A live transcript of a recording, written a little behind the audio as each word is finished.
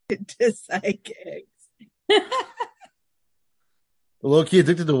addicted to psychics. Low-key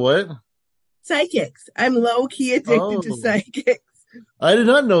addicted to what? Psychics. I'm low-key addicted to Oh, psychics. I did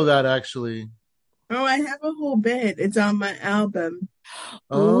not know that actually. Oh, I have a whole bit. It's on my album.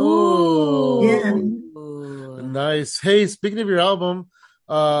 Yeah. Ooh. Nice. Hey, speaking of your album,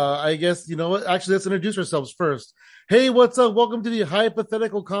 I guess you know what? Actually, let's introduce ourselves first. Hey, what's up? Welcome to the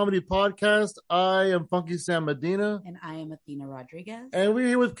Hypothetical Comedy Podcast. I am Funky Sam Medina, And I am Athena Rodriguez. and we're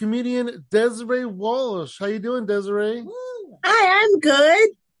here with comedian Desirée Walsh. How you doing, Desiree? Woo. Hi, I'm good.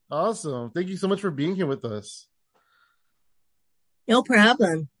 Awesome. Thank you so much for being here with us. No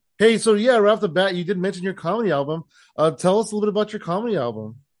problem. Hey, so yeah, right off the bat, you did mention your comedy album. Tell us a little bit about your comedy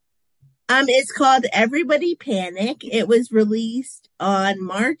album. It's called Everybody Panic. It was released on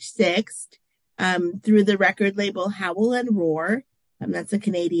March 6th, through the record label Howl and Roar. That's a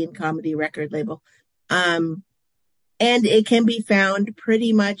Canadian comedy record label. And it can be found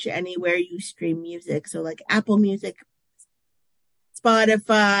pretty much anywhere you stream music. So like Apple Music,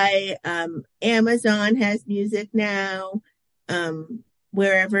 Spotify, Amazon has music now.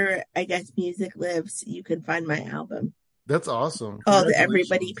 Wherever I guess music lives, you can find my album That's awesome. called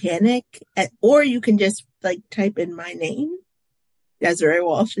Everybody Panic. Or you can just like type in my name, Desiree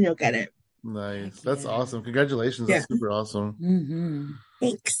Walsh, and you'll get it. Nice. Heck That's yeah. awesome. Congratulations. That's super awesome. Mm-hmm.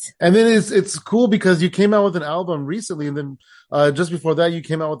 Thanks. And then it's cool because you came out with an album recently, and then just before that, you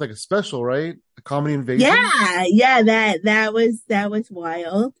came out with like a special, right? A comedy invasion. Yeah, that was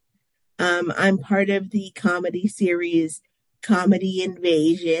wild. I'm part of the comedy series Comedy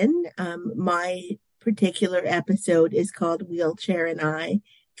Invasion. My particular episode is called Wheelchair and I,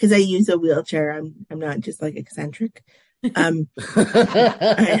 because I use a wheelchair. I'm not just like eccentric. I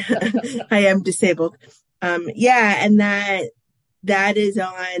am disabled. And that is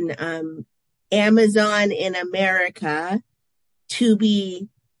on Amazon in America, Tubi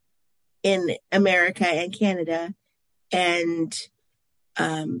in America and Canada, and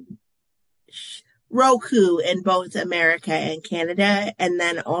Roku in both America and Canada, and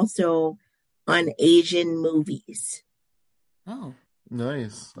then also on Asian movies. Oh.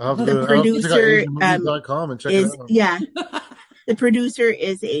 Nice. I'll have The to producer check out AsianMovies.com and check is it out. yeah. The producer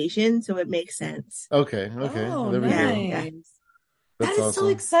is Asian, so it makes sense. Okay. Oh, There we nice. go. Yeah. That's That is so awesome.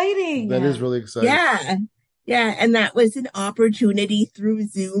 exciting. That is really exciting. Yeah, and that was an opportunity through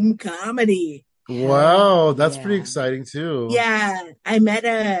Zoom comedy. Wow, that's pretty Yeah. exciting too. Yeah, I met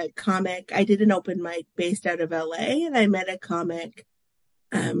a comic. I did an open mic based out of LA, and I met a comic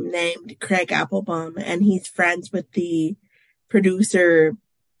named Craig Applebaum, and he's friends with the producer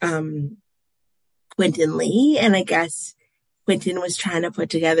Quentin Lee, and I guess Quentin was trying to put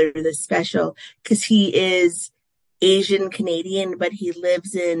together this special because he is Asian Canadian, but he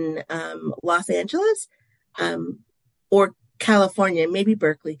lives in Los Angeles or California, maybe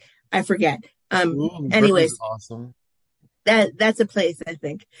Berkeley. I forget. Ooh, Anyways, Berkeley's awesome. that's a place, I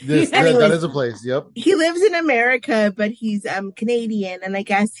think. That Anyways, is a place. Yep. he lives in America, but he's Canadian, and I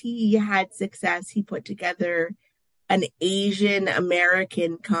guess he had success. He put together an Asian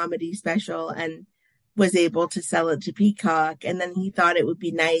American comedy special and was able to sell it to Peacock. And then he thought it would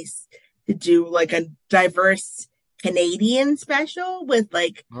be nice to do like a diverse Canadian special with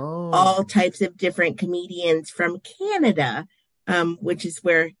like all types of different comedians from Canada, which is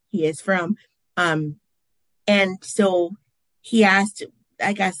where he is from. And so he asked,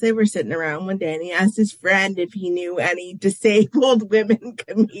 I guess they were sitting around one day, and he asked his friend if he knew any disabled women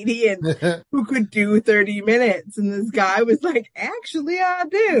comedians who could do 30 minutes. And this guy was like, actually, I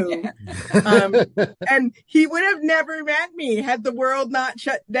do. And he would have never met me had the world not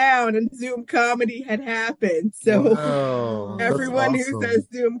shut down and Zoom comedy had happened. So Wow, that's everyone who awesome. says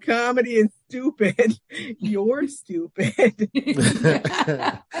Zoom comedy is stupid, you're stupid.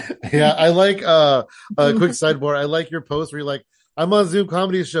 Yeah, I like a quick sidebar. I like your post where you're like, I'm on Zoom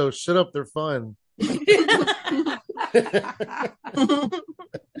comedy show. Shut up, they're fun. Because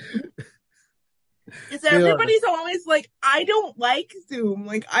everybody's always like, I don't like Zoom.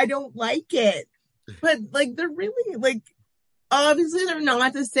 Like, I don't like it. But like, they're really like, obviously they're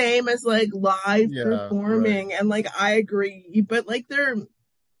not the same as like live performing. Right. And like, I agree, but like, they're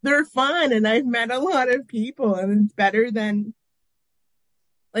fun. And I've met a lot of people, and it's better than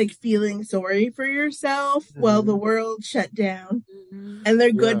like feeling sorry for yourself while the world shut down. And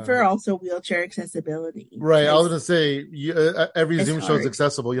they're good for also wheelchair accessibility. Right. I was going to say, every Zoom show is hard.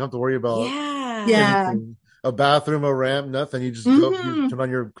 accessible. You don't have to worry about anything. A bathroom, a ramp, nothing. You just go, you turn on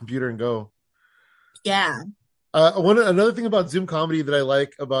your computer and go. Yeah. Another thing about Zoom comedy that I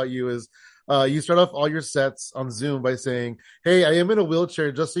like about you is you start off all your sets on Zoom by saying, "Hey, I am in a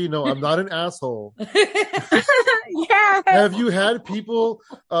wheelchair. Just so you know, I'm not an asshole." Yeah. Have you had people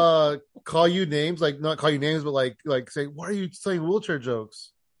call you names, like not call you names, but like say, "Why are you saying wheelchair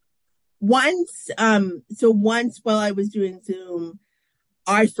jokes?" Once, once while I was doing Zoom,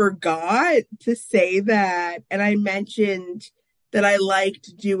 I forgot to say that, and I mentioned that I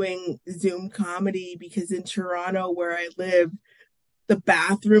liked doing Zoom comedy because in Toronto, where I live, the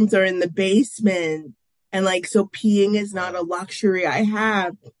bathrooms are in the basement, and like, so peeing is not a luxury I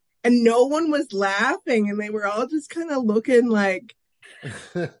have. And no one was laughing, and they were all just kind of looking like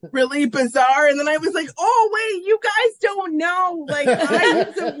really bizarre. And then I was like, oh, wait, you guys don't know. Like, I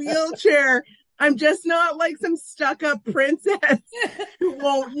use a wheelchair. I'm just not like some stuck up princess who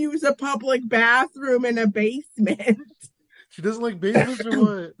won't use a public bathroom in a basement. She doesn't like basements or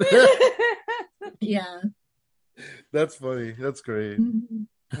what? Yeah. That's funny. That's great.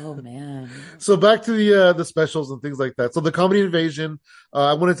 Oh man. So back to the specials and things like that. So the Comedy Invasion,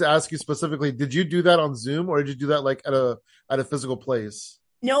 I wanted to ask you specifically, did you do that on Zoom or did you do that like at a physical place?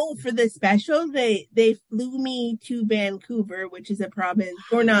 No, for the special, they flew me to Vancouver, which is a province,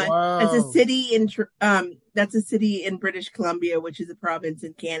 or not. Wow. That's a city in British Columbia, which is a province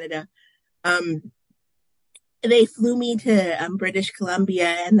in Canada. They flew me to British Columbia,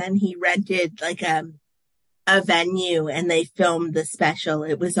 and then he rented like a venue, and they filmed the special.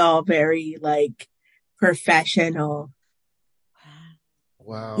 It was all very like professional.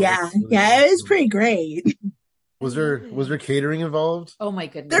 Wow. Yeah, Really yeah, awesome. it was pretty great. Was there catering involved? Oh my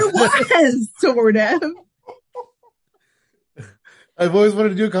goodness. There was sort of. I've always wanted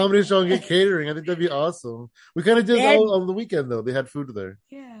to do a comedy show and get catering. I think that'd be awesome. We kind of did that on the weekend though. They had food there.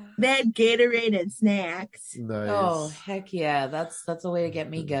 Yeah. They had Gatorade and snacks. Nice. Oh heck yeah. That's a way to get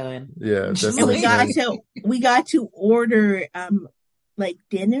me going. Yeah, And definitely. we got to order like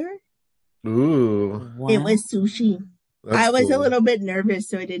dinner. Ooh. Wow. It was sushi. That's I was cool. a little bit nervous,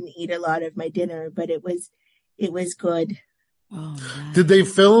 so I didn't eat a lot of my dinner, but it was good. Oh, nice. Did they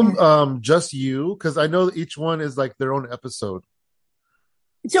film just you? Because I know each one is like their own episode.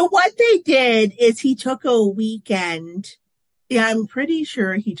 So what they did is he took a weekend. Yeah, I'm pretty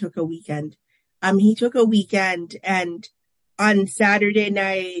sure he took a weekend. He took a weekend, and on Saturday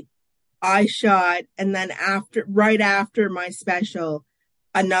night I shot, and then right after my special,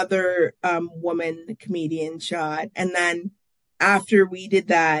 another woman comedian shot, and then after we did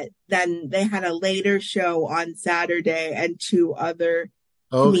that, then they had a later show on Saturday, and two other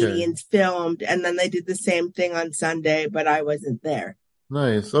comedians filmed, and then they did the same thing on Sunday, but I wasn't there.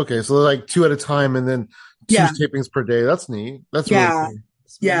 Nice. Okay, so like 2 at a time, and then two tapings per day. That's neat. That's really cool.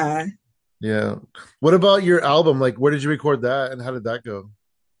 Yeah. Yeah. What about your album? Like, where did you record that, and how did that go?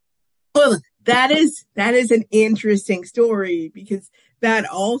 Well, that is an interesting story because that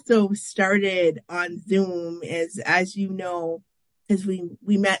also started on Zoom, as you know, because we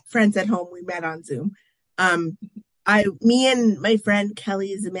met friends at home. We met on Zoom. Me and my friend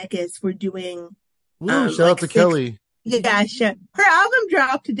Kelly Zemeckis were doing. Shout out to Kelly. Yeah, her album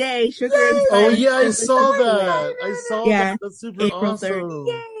dropped today. Sugar and Spice. Oh yeah, I saw that. Yeah, That's super April awesome.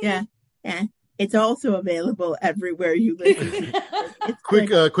 3rd. Yeah. It's also available everywhere you listen to. It's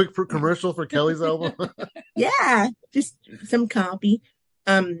quick commercial for Kelly's album. Yeah, just some copy.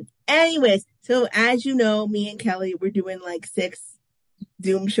 Anyways, so as you know, me and Kelly were doing like 6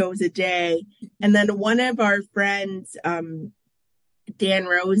 Zoom shows a day, and then one of our friends, Dan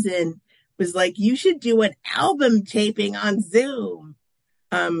Rosen, was like, you should do an album taping on Zoom.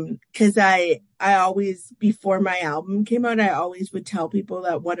 Cause I always, before my album came out, I always would tell people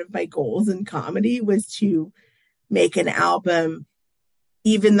that one of my goals in comedy was to make an album,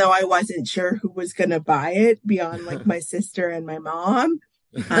 even though I wasn't sure who was going to buy it beyond like my sister and my mom.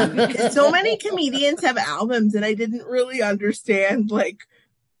 So many comedians have albums, and I didn't really understand like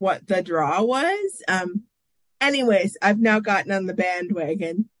what the draw was. Anyways, I've now gotten on the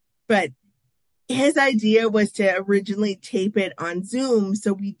bandwagon, but his idea was to originally tape it on Zoom.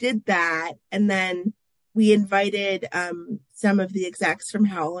 So we did that. And then we invited some of the execs from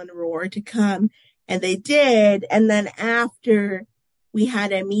Howl and Roar to come, and they did. And then after, we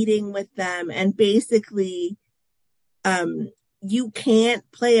had a meeting with them, and basically, you can't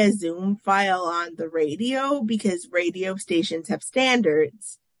play a Zoom file on the radio because radio stations have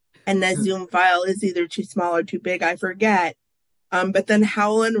standards, and the Zoom file is either too small or too big. I forget. But then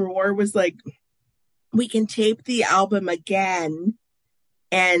Howl and Roar was like, we can tape the album again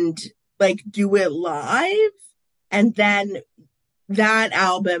and like do it live, and then that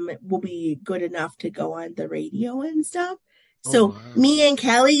album will be good enough to go on the radio and stuff. So me and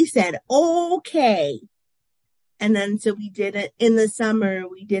Kelly said, okay. And then so we did it in the summer,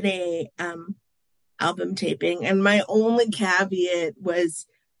 we did a album taping. And my only caveat was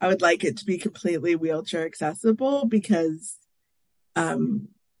I would like it to be completely wheelchair accessible because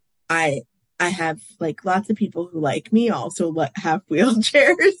I I have like lots of people who like me also have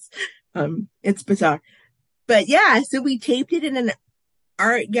wheelchairs. It's bizarre. But yeah, so we taped it in an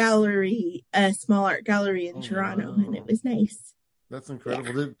art gallery, a small art gallery in Toronto, and it was nice. That's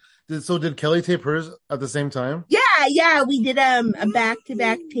incredible. Yeah. Did Kelly tape hers at the same time? Yeah, we did a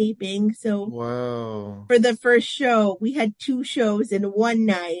back-to-back taping. So wow. For the first show, we had 2 shows in one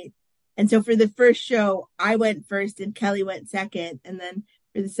night. And so for the first show, I went first and Kelly went second. And then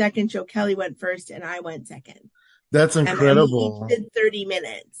for the second show, Kelly went first and I went second. That's incredible. And we each did 30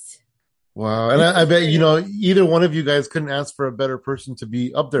 minutes. Wow. And I bet, either one of you guys couldn't ask for a better person to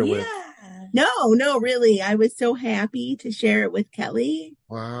be up there with. No, really. I was so happy to share it with Kelly.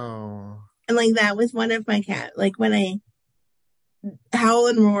 Wow. And like that was one of my when Howl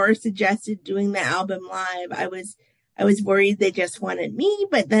and Roar suggested doing the album live, I was worried they just wanted me,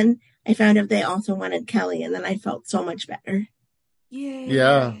 but then I found out they also wanted Kelly, and then I felt so much better.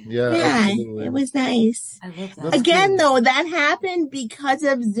 Yeah. Absolutely. It was nice. I love that. That's Again, cool. though, that happened because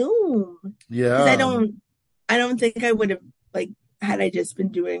of Zoom. Yeah. I don't think I would have, like, had I just been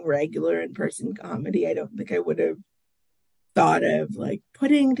doing regular in-person comedy, I don't think I would have thought of like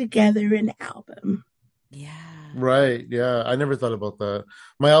putting together an album. Yeah. Right. Yeah. I never thought about that.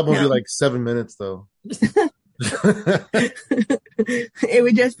 My album would be like 7 minutes though. It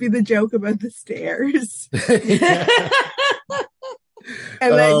would just be the joke about the stairs.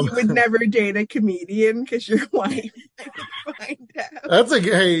 And then you would never date a comedian because your wife would find out. That's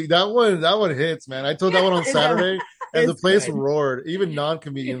hey, that one hits, man. I told that one on Saturday and the place roared. Even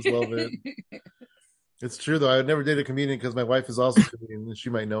non-comedians love it. It's true though. I would never date a comedian because my wife is also a comedian and she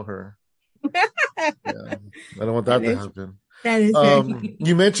might know her. Yeah. I don't want that to happen. That is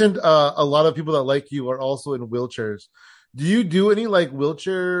you mentioned a lot of people that like you are also in wheelchairs. Do you do any like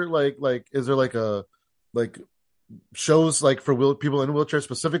wheelchair like is there like a shows like for people in wheelchairs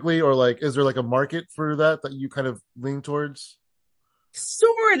specifically, or like is there like a market for that you kind of lean towards?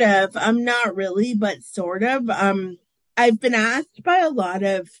 Sort of. Not really, but sort of. I've been asked by a lot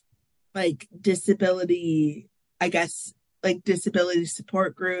of like disability, I guess, like disability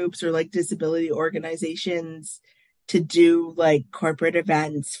support groups or like disability organizations to do like corporate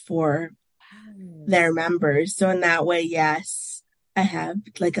events for their members. So in that way, yes, I have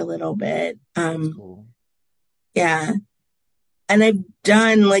like a little bit. That's cool. Yeah. And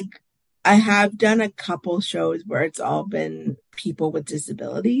I have done a couple shows where it's all been people with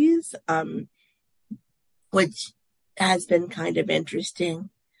disabilities, which has been kind of interesting.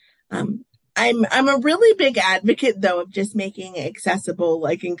 I'm a really big advocate though of just making accessible,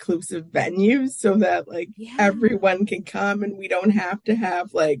 like inclusive venues so that like everyone can come and we don't have to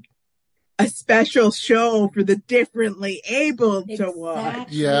have like a special show for the differently able to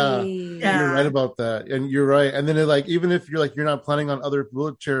watch. Yeah, you're right about that, and you're right. And then even if you're not planning on other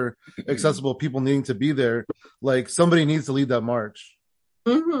wheelchair accessible people needing to be there, like somebody needs to lead that march.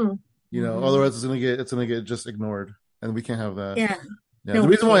 Mm-hmm. Otherwise it's gonna get just ignored, and we can't have that. Yeah. The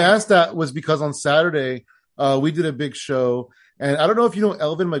reason why I asked that was because on Saturday we did a big show, and I don't know if you know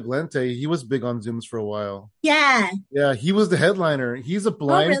Elvin Maglente. He was big on Zooms for a while. Yeah, he was the headliner. He's a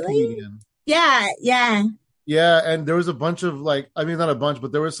blind comedian. Yeah, and there was a bunch of not a bunch,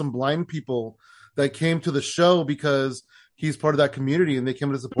 but there were some blind people that came to the show because he's part of that community, and they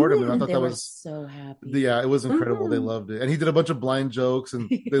came to support him. And I thought that was so happy. Yeah, it was incredible. They loved it, and he did a bunch of blind jokes, and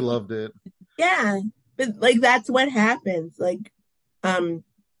they loved it. Yeah, but like that's what happens. Like,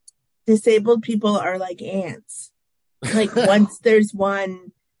 disabled people are like ants. Like once there's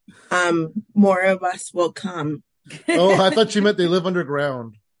one, more of us will come. Oh, I thought you meant they live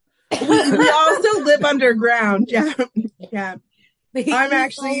underground. We also live underground. Yeah. I'm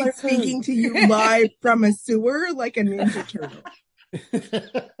actually speaking to you live from a sewer like a Ninja Turtle.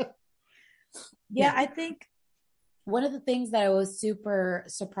 Yeah, I think one of the things that I was super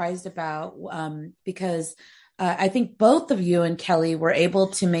surprised about, because I think both of you and Kelly were able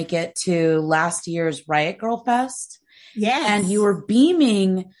to make it to last year's Riot Girl Fest. Yes. And you were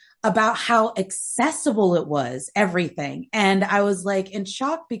beaming about how accessible it was, everything. And I was like in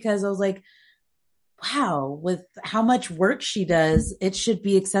shock because I was like, wow, with how much work she does, it should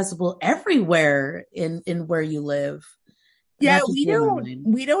be accessible everywhere in where you live. Yeah, we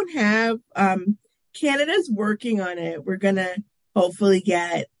don't have, Canada's working on it. We're going to hopefully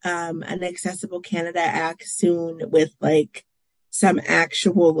get an Accessible Canada Act soon with like some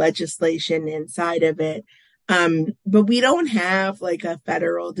actual legislation inside of it. But we don't have like a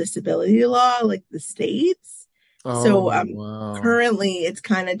federal disability law like the states. So wow. currently it's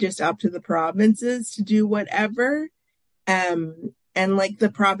kind of just up to the provinces to do whatever. And like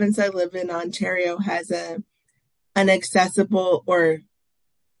the province I live in, Ontario, has an accessible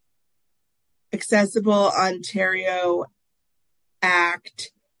Ontario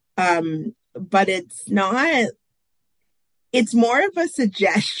Act. But it's more of a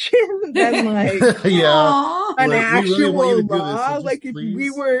suggestion than like Yeah. an Like, we really want you actual to do this, so law. just Like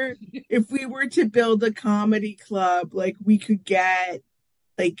please. if we were to build a comedy club, like we could get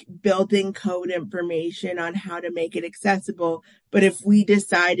like building code information on how to make it accessible. But if we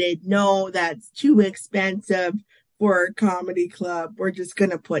decided, no, that's too expensive for a comedy club, we're just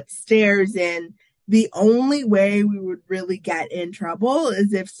going to put stairs in. The only way we would really get in trouble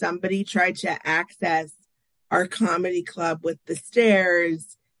is if somebody tried to access our comedy club with the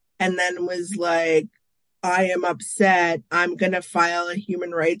stairs and then was like, I am upset. I'm going to file a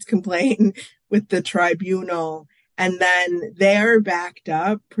human rights complaint with the tribunal. And then they're backed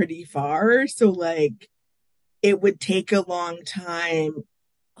up pretty far. So, like, it would take a long time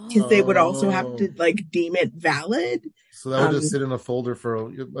because they would also have to, Oh. like, deem it valid. So that would just sit in a folder for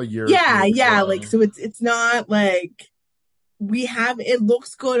a year or Yeah, two. yeah. Like, Wow. so it's not like it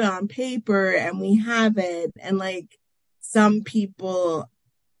looks good on paper and we have it. And, like, some people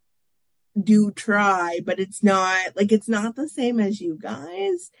do try, but it's not the same as you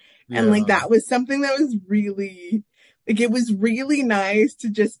guys. And like Yeah. that was something that was really like it was really nice to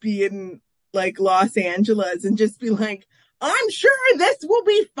just be in like Los Angeles and just be like, I'm sure this will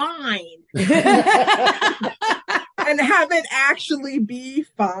be fine. And have it actually be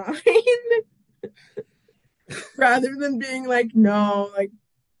fine. Rather than being like, no, like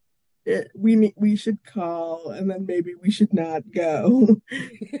we should call and then maybe we should not go.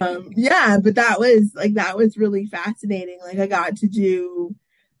 Yeah, but that was really fascinating. Like I got to do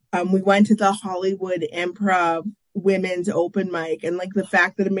we went to the Hollywood Improv women's open mic, and like the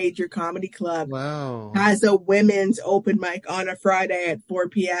fact that a major comedy club Wow. has a women's open mic on a Friday at 4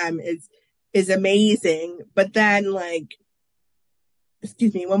 p.m. is amazing. But then like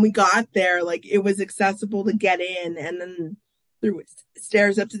excuse me, when we got there, like it was accessible to get in, and then there was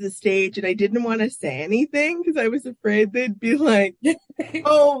stairs up to the stage, and I didn't want to say anything because I was afraid they'd be like,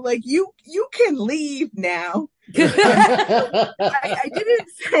 "Oh, like you can leave now." I didn't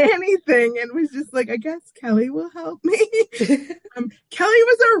say anything and was just like, I guess Kelly will help me. Kelly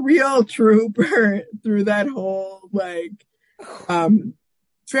was a real trooper through that whole like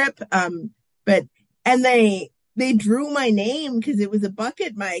trip. But and they drew my name because it was a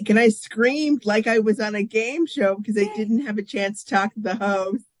bucket mic, and I screamed like I was on a game show because I didn't have a chance to talk to the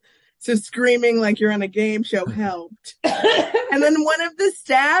host. So screaming like you're on a game show helped. And then one of the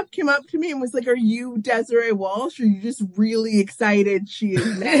staff came up to me and was like, "Are you Desirée Walsh? Or are you just really excited she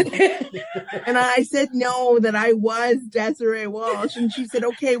is next?" And I said no, that I was Desirée Walsh. And she said,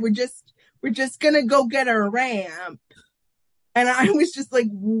 "Okay, we're just gonna go get a ramp." And I was just like,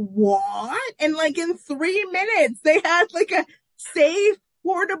 what? And like in 3 minutes, they had like a safe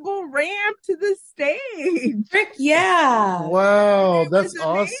portable ramp to the stage. Frick yeah. Wow, It that's was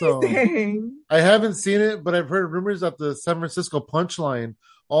awesome. amazing. I haven't seen it, but I've heard rumors that the San Francisco Punchline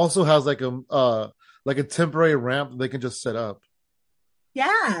also has like a temporary ramp that they can just set up.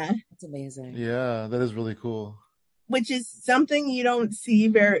 Yeah. That's amazing. Yeah, that is really cool. Which is something you don't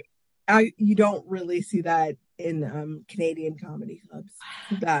see you don't really see that in Canadian comedy clubs.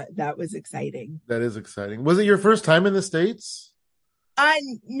 That was exciting. That is exciting. Was it your first time in the States?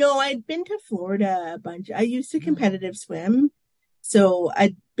 No, I'd been to Florida a bunch. I used to competitive swim, so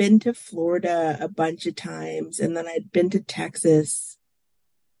I'd been to Florida a bunch of times, and then I'd been to Texas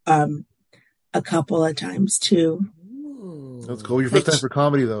a couple of times too. Ooh. That's cool. Your first time for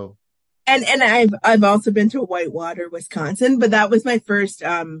comedy though. And I've also been to Whitewater, Wisconsin, but that was my first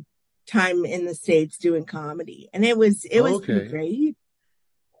time in the States doing comedy, and it was pretty great.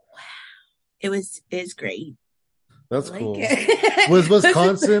 Wow, it was great. That's cool. Was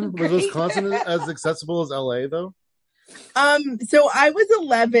Wisconsin as accessible as LA though? So I was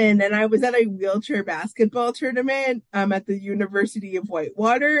 11 and I was at a wheelchair basketball tournament at the University of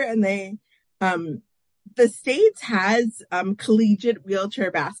Whitewater, and the States has collegiate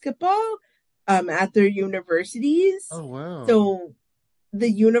wheelchair basketball at their universities. Oh wow. So the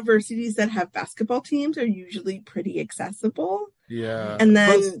universities that have basketball teams are usually pretty accessible. Yeah. And then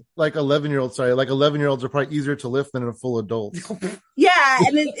plus, like 11-year-olds are probably easier to lift than a full adult. Yeah,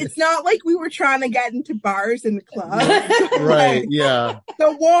 and it's not like we were trying to get into bars and clubs. Right, yeah. The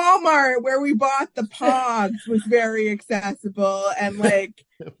Walmart where we bought the pods was very accessible, and like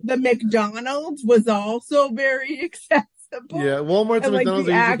the McDonald's was also very accessible. accessible. Yeah, Walmart's and And like McDonald's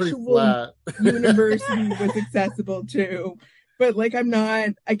the are usually pretty actual flat. university was accessible too. But like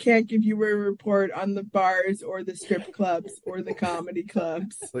I can't give you a report on the bars or the strip clubs or the comedy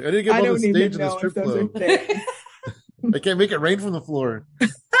clubs. Like, I didn't get I on the don't stage even in the know if strip those are club. things. I can't make it rain from the floor.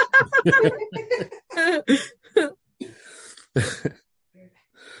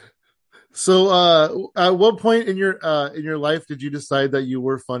 So, at what point in your life did you decide that you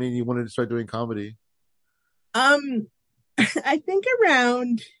were funny and you wanted to start doing comedy? I think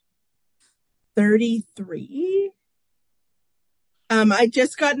around 33. I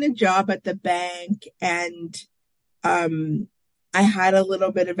just gotten a job at the bank and um I had a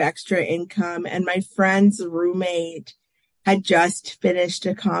little bit of extra income and my friend's roommate had just finished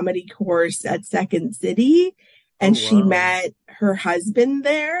a comedy course at Second City Oh and she wow. met her husband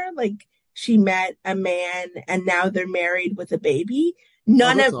there. Like she met a man and now they're married with a baby. Oh,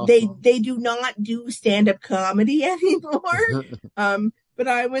 None that's of they awesome. they do not do stand-up comedy anymore. But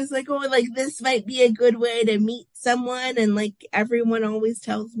I was like, oh, like this might be a good way to meet someone. And like everyone always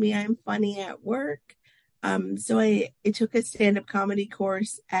tells me I'm funny at work. So I took a stand-up comedy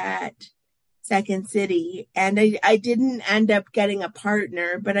course at Second City and I didn't end up getting a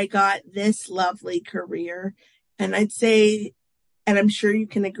partner, but I got this lovely career. And I'd say, and I'm sure you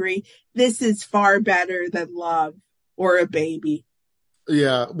can agree, this is far better than love or a baby.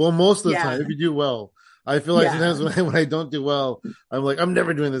 Yeah, well, most of the Yeah, time, if you do well, I feel like yeah, sometimes when I don't do well, I'm like, I'm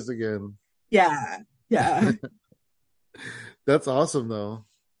never doing this again. yeah, yeah, That's awesome, though.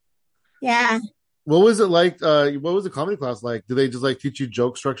 yeah. What was it like? What was the comedy class like? Did they just like teach you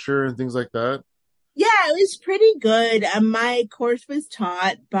joke structure and things like that? Yeah, it was pretty good. My course was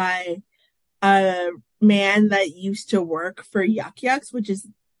taught by a man that used to work for Yuck Yucks, which is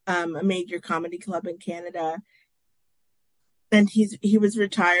a major comedy club in Canada. And he was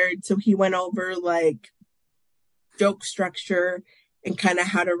retired, so he went over like joke structure and kind of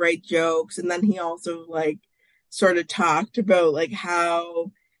how to write jokes. And then he also like sort of talked about like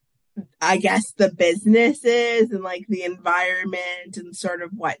how I guess the business is and like the environment and sort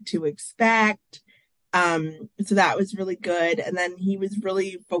of what to expect. So that was really good. And then he was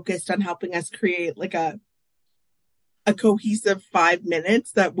really focused on helping us create like a cohesive 5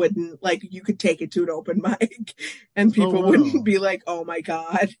 minutes that wouldn't like you could take it to an open mic and Oh people wouldn't wow. be like, oh my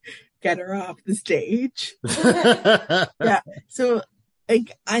God, get her off the stage. Yeah. So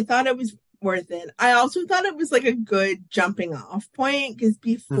like I thought it was worth it. I also thought it was like a good jumping off point because hmm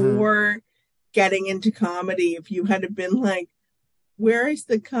before getting into comedy, if you had been like, where is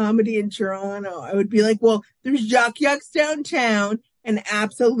the comedy in Toronto? I would be like, well, there's Yuck Yucks downtown and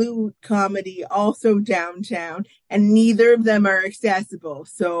Absolute Comedy also downtown, and neither of them are accessible.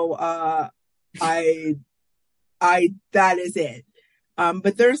 So I that is it.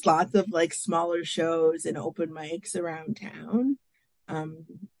 But there's lots of like smaller shows and open mics around town um,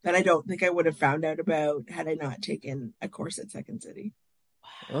 that I don't think I would have found out about had I not taken a course at Second City.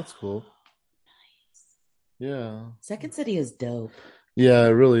 That's cool. Yeah. Second City is dope. Yeah, it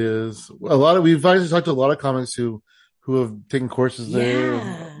really is. A lot of we've actually talked to a lot of comics who have taken courses there.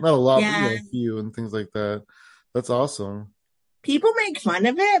 Yeah. Not a lot, but Yeah, a few and things like that. That's awesome. people make fun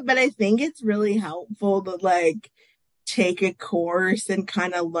of it, but I think it's really helpful to like take a course and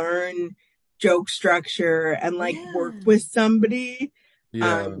kind of learn joke structure and like work Yeah. with somebody.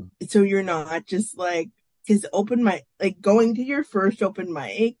 Yeah. So you're not just like, because open mic, like going to your first open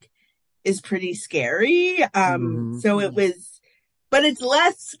mic is pretty scary. hmm So it was, but it's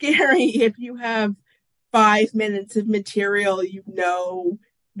less scary if you have 5 minutes of material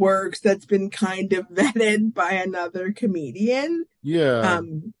works that's been kind of vetted by another comedian. Yeah.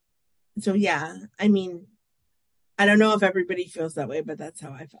 Um, so yeah, I mean, I don't know if everybody feels that way, but that's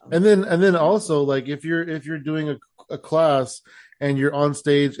how I felt. And then also like if you're doing a class and you're on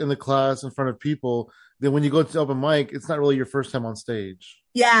stage in the class in front of people, then when you go to open mic, it's not really your first time on stage.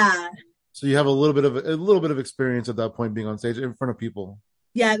 Yeah, So you have a little bit of experience at that point being on stage in front of people.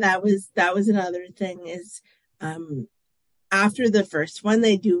 yeah, that was another thing is um after the first one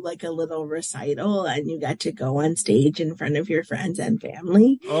they do like a little recital and you get to go on stage in front of your friends and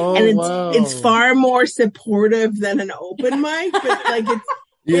family and Oh it's wow. far more supportive than an open mic but like it's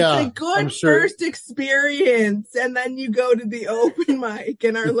a Yeah, I'm good sure. first experience and then you go to the open mic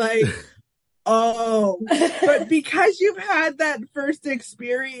and are like oh but because you've had that first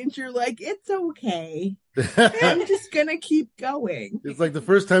experience you're like it's okay I'm just gonna keep going. It's like the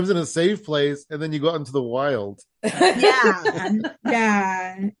first time's in a safe place, and then you go out into the wild. Yeah,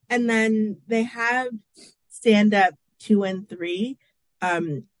 yeah. And then they have stand up 2 and 3.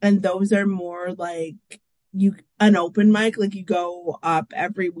 And those are more like you an open mic, like you go up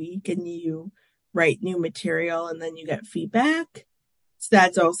every week and you write new material and then you get feedback. So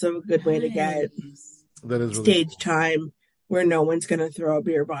that's also a good way to get that is really stage time where no one's going to throw a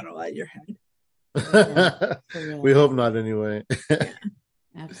beer bottle at your head. Yeah, we hope not anyway. Yeah,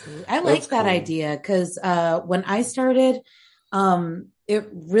 absolutely. I like that idea because when I started, it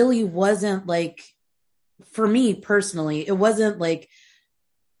really wasn't like, for me personally, it wasn't like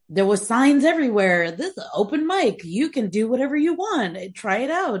there was signs everywhere. This open mic, you can do whatever you want, try it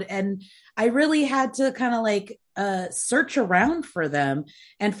out. And I really had to kind of like search around for them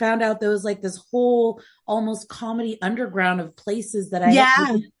and found out there was like this whole almost comedy underground of places that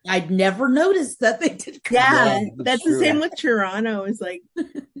I'd never noticed that they did comedy. Yeah, that's the same with Toronto. It's like,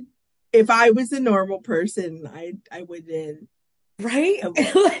 if I was a normal person, I wouldn't. Right?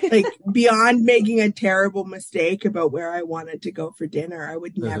 Like beyond making a terrible mistake about where I wanted to go for dinner, I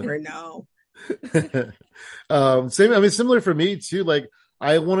would never know. Same. I mean, similar for me too. Like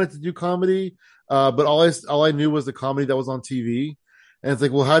I wanted to do comedy, but all I knew was the comedy that was on TV. And it's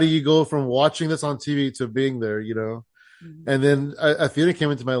like, well, how do you go from watching this on TV to being there, you know? Mm-hmm. And then Athena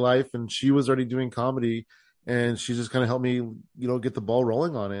came into my life and she was already doing comedy and she just kind of helped me, you know, get the ball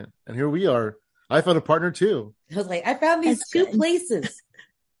rolling on it. And here we are. I found a partner too. I was like, I found these two places.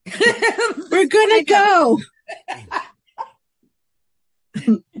 We're gonna go.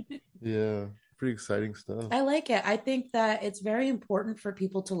 Yeah, pretty exciting stuff. I like it. I think that it's very important for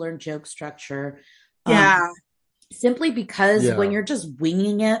people to learn joke structure. Yeah. Simply because when you're just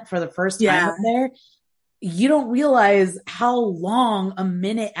winging it for the first time up there, you don't realize how long a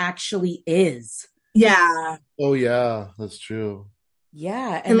minute actually is. Yeah. Oh yeah, that's true.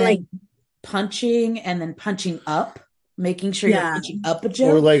 Yeah, and then like punching and then punching up, making sure you're punching up a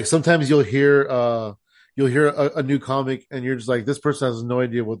joke. Or like sometimes you'll hear a new comic and you're just like, this person has no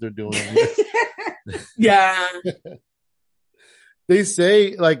idea what they're doing. Yeah. They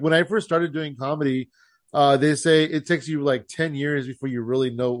say, like, when I first started doing comedy, they say it takes you like 10 years before you really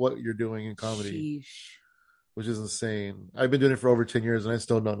know what you're doing in comedy. Sheesh. Which is insane. I've been doing it for over 10 years and I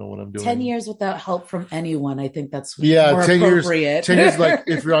still don't know what I'm doing. 10 years without help from anyone. I think that's more 10 appropriate. 10 years like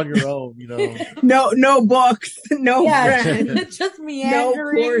if you're on your own, you know. No books, no friends. Just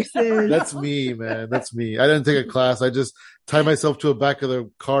meandering. No courses. That's me, man. That's me. I didn't take a class. I just tied myself to the back of the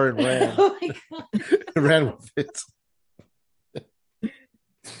car and ran. Oh my God. Ran with it.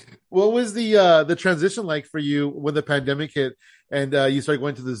 What was the transition like for you when the pandemic hit and you started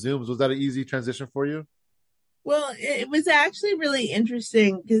going to the Zooms? Was that an easy transition for you? Well, it was actually really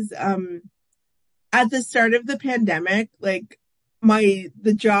interesting because at the start of the pandemic, like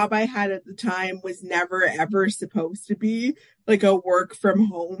the job I had at the time was never ever supposed to be like a work from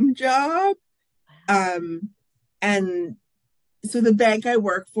home job. And so the bank I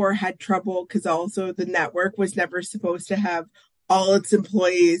work for had trouble because also the network was never supposed to have all its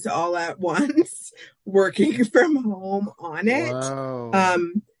employees all at once working from home on it. Wow.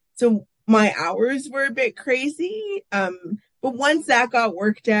 So my hours were a bit crazy. But once that got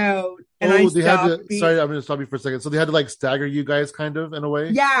sorry, I'm going to stop you for a second. So they had to like stagger you guys kind of in a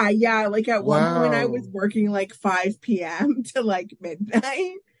way? Yeah. Like at one point I was working like 5 p.m. to like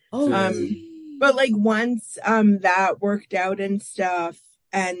midnight. But like once that worked out and stuff,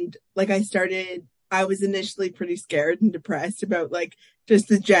 and like I was initially pretty scared and depressed about like just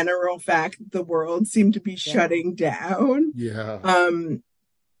the general fact that the world seemed to be shutting down. Yeah.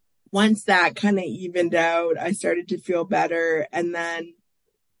 Once that kind of evened out, I started to feel better. And then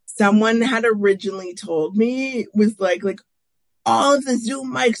someone had originally told me was like all of the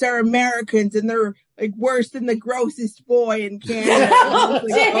Zoom mics are Americans and they're like worse than the grossest boy in Canada.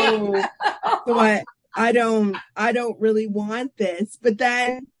 So I don't really want this. But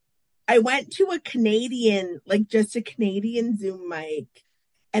then I went to a Canadian Zoom mic,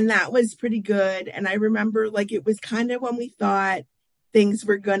 and that was pretty good. And I remember like it was kind of when we thought things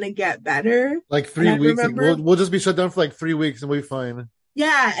were gonna get better. Like 3 weeks. We'll just be shut down for like 3 weeks and we'll be fine.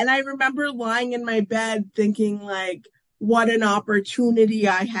 Yeah, and I remember lying in my bed thinking like, what an opportunity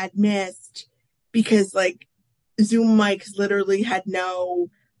I had missed, because like Zoom mics literally had no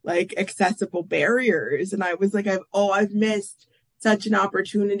like accessible barriers, and I was like, I've missed such an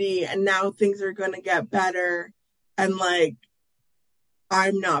opportunity, and now things are gonna get better, and like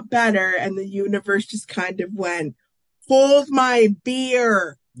I'm not better, and the universe just kind of went, hold my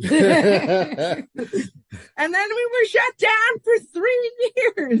beer. And then we were shut down for 3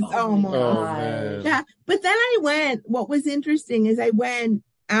 years almost. Man. Yeah. But then what was interesting is I went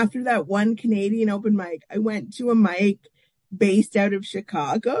after that one Canadian open mic, I went to a mic based out of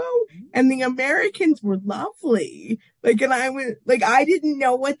Chicago, and the Americans were lovely. Like, and I was like, I didn't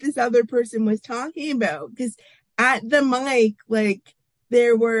know what this other person was talking about, because at the mic, like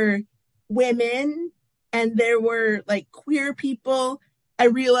there were women and there were like queer people. I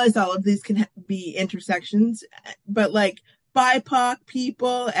realize all of these can be intersections, but like BIPOC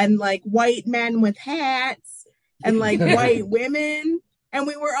people and like white men with hats and like white women. And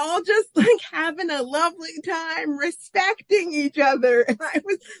we were all just like having a lovely time respecting each other. And I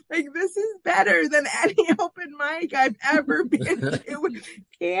was like, this is better than any open mic I've ever been to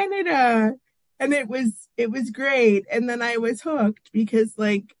Canada. And it was great. And then I was hooked because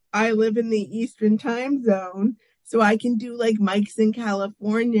like I live in the Eastern time zone. So I can do like mics in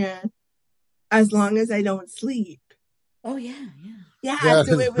California as long as I don't sleep. Oh yeah. Yeah.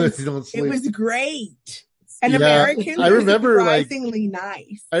 So it was great. And Americans I remember surprisingly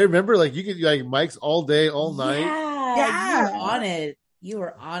nice. I remember like you could like mics all day, all night. Yeah. You were on it. You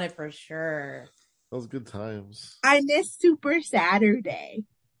were on it for sure. Those good times. I miss Super Saturday.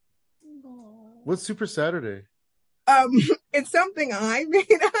 What's Super Saturday? It's something I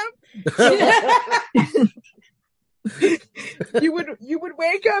made up. You would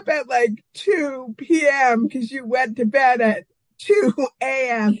wake up at like 2 p.m. because you went to bed at 2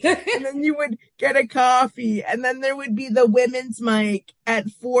 a.m. and then you would get a coffee, and then there would be the women's mic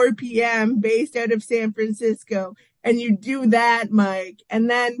at 4 p.m. based out of San Francisco, and you do that mic, and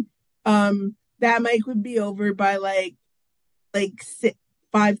then that mic would be over by like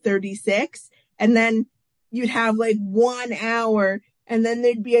 5:36, and then you'd have like 1 hour, and then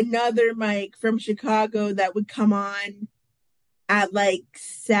there'd be another mic from Chicago that would come on at like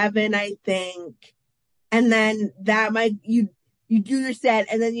 7, I think, and then that mic you do your set,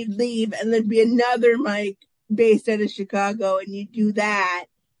 and then you'd leave, and there'd be another mic based out of Chicago, and you do that,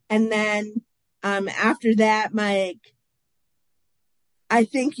 and then after that mic, I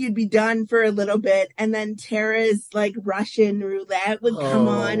think you'd be done for a little bit, and then Tara's like Russian roulette would come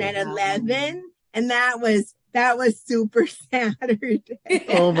on at 11, and that was Super Saturday.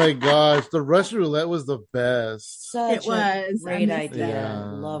 Oh my gosh, the Russian roulette was the best. Such a great idea. Yeah.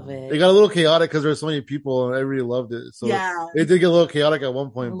 Love it. It got a little chaotic because there were so many people, and everybody loved it. So it did get a little chaotic at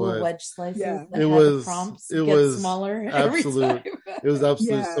one point, but wedge slices. It was smaller. Absolute. It was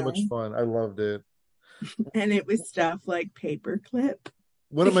absolutely so much fun. I loved it, and it was stuff like paperclip.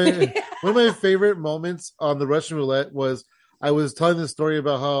 One of my favorite moments on the Russian roulette was I was telling this story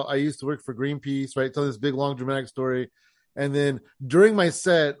about how I used to work for Greenpeace, right? Telling this big, long, dramatic story. And then during my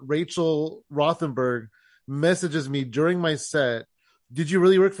set, Rachel Rothenberg messages me during my set, did you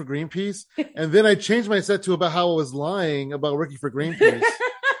really work for Greenpeace? And then I changed my set to about how I was lying about working for Greenpeace.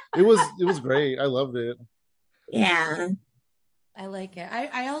 It was great. I loved it. Yeah. I like it.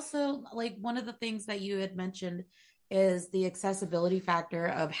 I also like one of the things that you had mentioned is the accessibility factor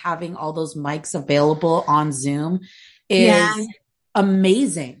of having all those mics available on Zoom is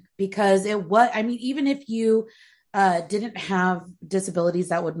amazing, because even if you didn't have disabilities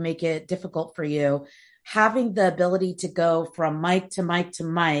that would make it difficult for you, having the ability to go from mic to mic to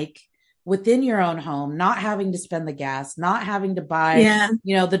mic within your own home, not having to spend the gas, not having to buy,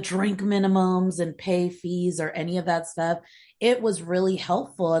 the drink minimums and pay fees or any of that stuff. It was really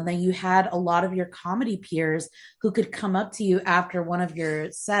helpful. And then you had a lot of your comedy peers who could come up to you after one of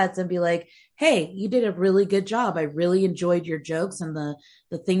your sets and be like, hey, you did a really good job. I really enjoyed your jokes and the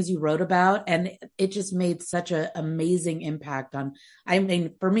things you wrote about. And it just made such an amazing impact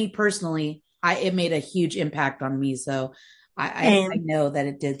for me personally, it made a huge impact on me. So I know that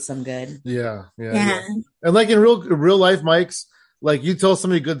it did some good. Yeah. And like in real life mics, like you tell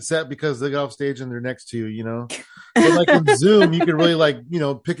somebody good set because they get off stage and they're next to you, But like in Zoom, you can really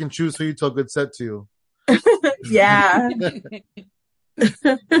pick and choose who you tell good set to. Yeah.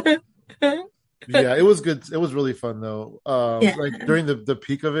 Yeah, it was good. It was really fun though. Like during the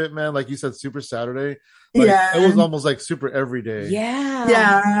peak of it, man, like you said, Super Saturday. It was almost like super every day.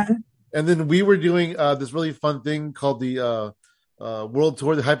 Yeah. And then we were doing this really fun thing called the World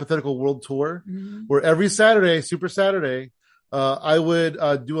Tour, the Hypothetical World Tour, where every Saturday, Super Saturday, I would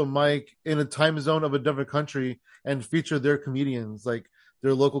do a mic in a time zone of a different country and feature their comedians, like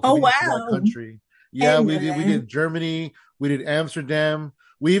their local comedians in that country. Yeah, we did Germany, we did Amsterdam,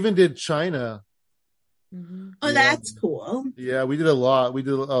 we even did China. Oh, that's cool. Yeah, we did a lot. It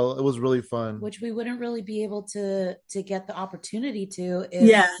was really fun. Which we wouldn't really be able to get the opportunity to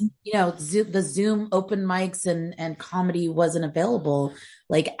if the Zoom open mics and comedy wasn't available.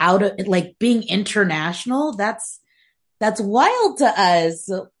 Like being international, that's wild to us.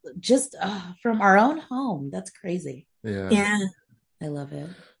 Just from our own home. That's crazy. Yeah. I love it.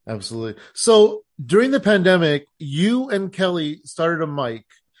 Absolutely. So during the pandemic, you and Kelly started a mic.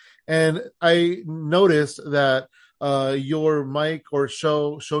 And I noticed that your mic or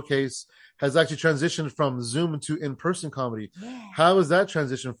showcase has actually transitioned from Zoom to in-person comedy. Yeah. How was that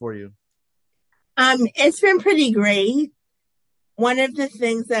transition for you? It's been pretty great. One of the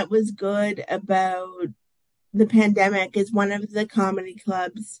things that was good about the pandemic is one of the comedy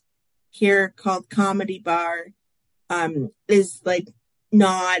clubs here called Comedy Bar is like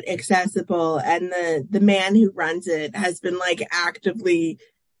not accessible, and the man who runs it has been like actively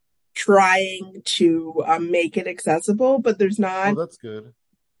trying to make it accessible, but Oh, that's good.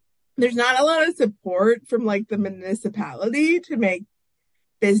 there's not a lot of support from like the municipality to make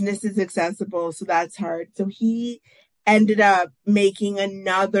businesses accessible, so that's hard. So he ended up making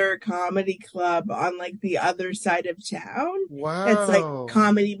another comedy club on like the other side of town. That's like Wow.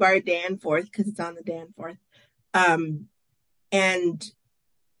 Comedy Bar Danforth because it's on the Danforth. And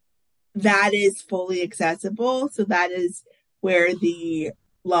that is fully accessible. So that is where the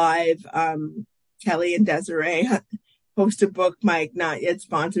live Kelly and Desiree host a book mic, not yet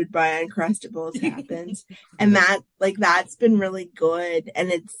sponsored by Uncrustables happens. And that's been really good.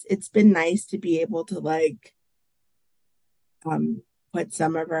 And it's been nice to be able to like put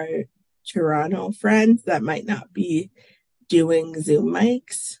some of our Toronto friends that might not be doing Zoom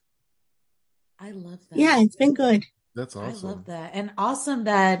mics. I love that. Yeah, it's been good. That's awesome. I love that. And awesome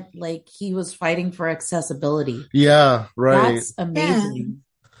that like he was fighting for accessibility. Yeah, right. That's amazing.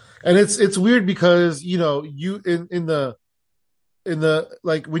 And it's weird because, you know, you in the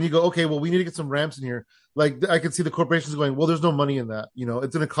like when you go, okay, well, we need to get some ramps in here. Like I can see the corporations going, well, there's no money in that. You know,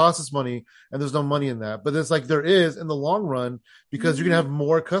 it's going to cost us money, and there's no money in that. But it's like there is in the long run because you're going to have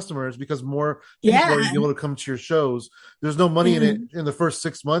more customers because more people are going to be able to come to your shows. There's no money in it in the first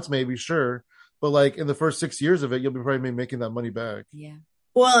 6 months, maybe, sure, but like in the first 6 years of it, you'll be probably making that money back. Yeah.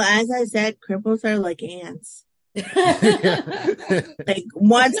 Well, as I said, cripples are like ants. Like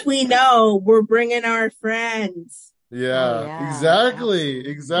once we know, we're bringing our friends. Yeah,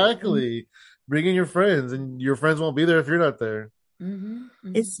 exactly. Bring in your friends, and your friends won't be there if you're not there.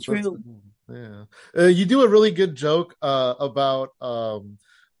 It's true. Yeah. You do a really good joke about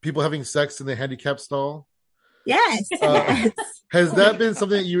people having sex in the handicap stall. Yes. Has that been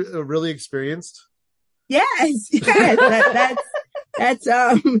something that you really experienced? Yes. That's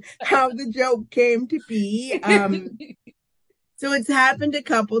how the joke came to be. So it's happened a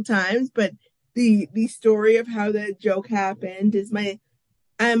couple times, but the story of how the joke happened is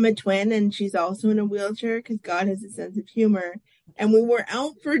I'm a twin and she's also in a wheelchair because God has a sense of humor. And we were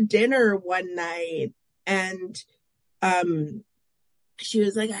out for dinner one night and she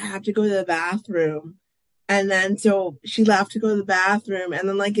was like, I have to go to the bathroom. And then so she left to go to the bathroom, and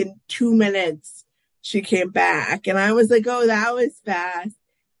then like in 2 minutes she came back, and I was like, oh, that was fast.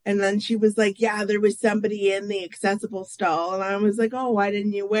 And then she was like, yeah, there was somebody in the accessible stall. And I was like, oh, why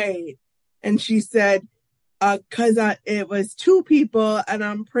didn't you wait? And she said, cause it was 2 people and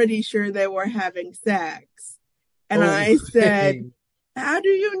I'm pretty sure they were having sex. And I said, how do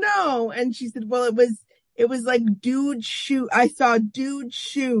you know? And she said, well, it was like dude shoe. I saw dude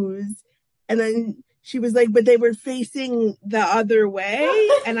shoes. And then she was like, but they were facing the other way.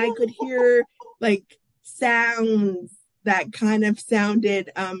 And I could hear like sounds that kind of sounded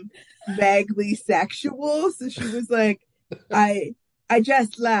vaguely sexual. So she was like, I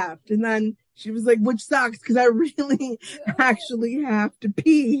just left. And then she was like, which sucks because I really actually have to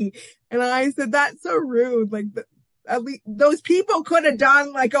pee. And I said, that's so rude. Like at least those people could have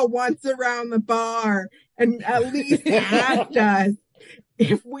done like a once around the bar and at least asked us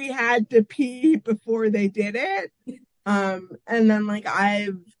if we had to pee before they did it. And then like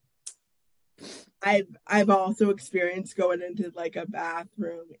I've also experienced going into like a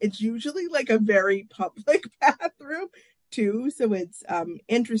bathroom. It's usually like a very public bathroom too, so it's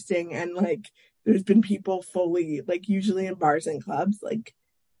interesting. And like there's been people fully, like usually in bars and clubs, like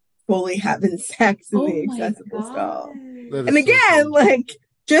fully having sex in the accessible stall. And again, like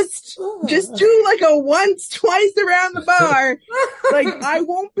just do like a once, twice around the bar. Like I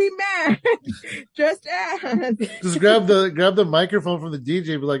won't be mad. Just ask. Just grab the microphone from the DJ,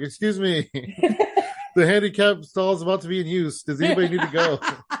 be like, excuse me. The handicap stall is about to be in use. Does anybody need to go?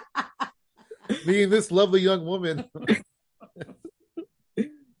 Me and this lovely young woman.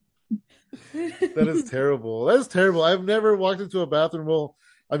 That is terrible. That is terrible. I've never walked into a bathroom. Well,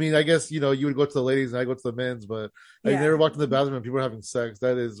 I mean, I guess, you know, you would go to the ladies and I go to the men's, but I never walked in the bathroom and people are having sex.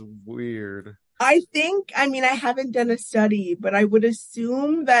 That is weird. I haven't done a study, but I would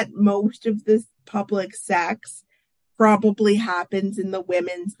assume that most of this public sex probably happens in the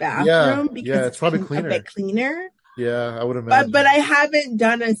women's bathroom because it's probably a bit cleaner. Yeah, I would imagine. But I haven't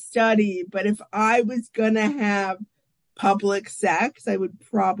done a study. But if I was gonna have public sex, I would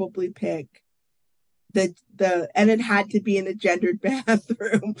probably pick and it had to be in a gendered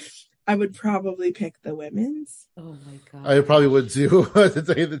bathroom. I would probably pick the women's. Oh my God. I probably would too, to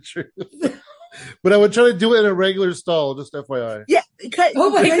tell you the truth. But I would try to do it in a regular stall, just FYI. Yeah, because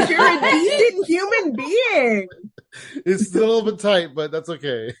you're a decent human being. It's still a little bit tight, but that's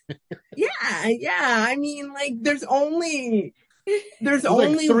okay. Yeah. I mean, like, there's only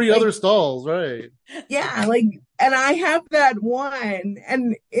like 3 other stalls, right? Yeah, like, and I have that one,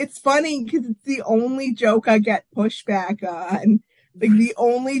 and it's funny because it's the only joke I get pushback on. Like, the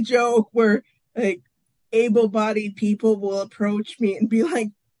only joke where, like, able-bodied people will approach me and be like,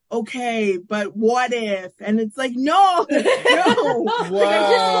 okay, but what if? And it's like, no. Wow. Like, I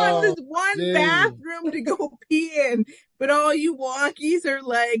just want this one bathroom to go pee in, but all you walkies are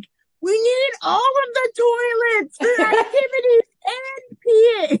like, we need all of the toilets for activities and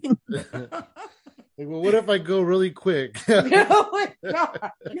peeing. Like, well, what if I go really quick? Oh my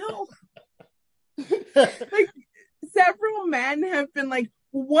God. No. Like, several men have been like,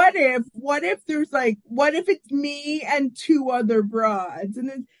 what if it's me and 2 other broads? And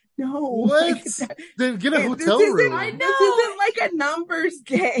then, no. What? Like, then get a hotel room. I know. This isn't like a numbers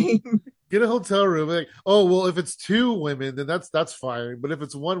game. Get a hotel room. Like, oh, well, if it's 2 women, then that's fine. But if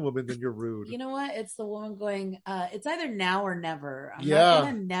it's 1 woman, then you're rude. You know what? It's the woman going, it's either now or never.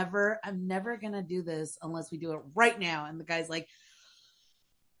 I'm never gonna do this unless we do it right now. And the guy's like,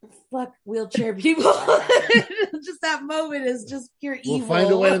 fuck wheelchair people. Just that moment is just pure evil. We'll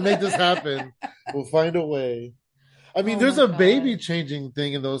find a way to make this happen. We'll find a way. I mean, there's a baby changing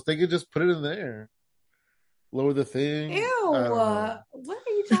thing in those. They could just put it in there. Lower the thing. Ew. What are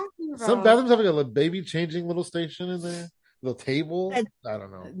you talking about? Some bathrooms have like a baby changing little station in there. Little table. I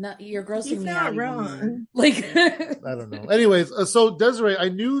don't know. No, you're grossing me out. Not wrong. Like I don't know. Anyways, so Desiree, I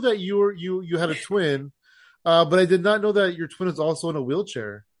knew that you had a twin, but I did not know that your twin is also in a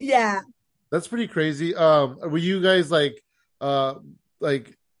wheelchair. Yeah. That's pretty crazy. Were you guys like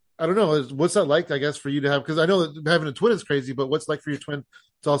I don't know, what's that like, I guess, for you to have, because I know that having a twin is crazy, but what's it like for your twin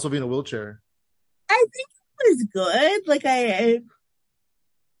to also be in a wheelchair? I think it was good. Like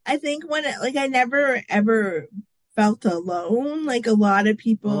I think I never ever felt alone. Like a lot of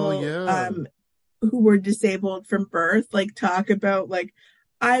people who were disabled from birth, like talk about like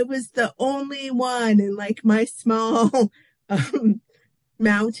I was the only one in like my small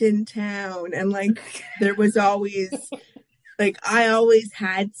mountain town, and like there was always like I always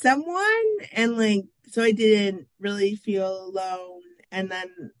had someone, and like so I didn't really feel alone. And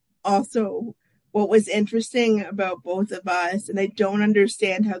then also what was interesting about both of us, and I don't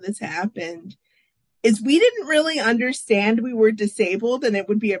understand how this happened, is we didn't really understand we were disabled and it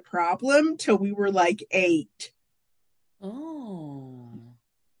would be a problem till we were like 8. Oh.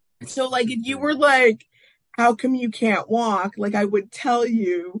 So like if you were like, how come you can't walk? Like I would tell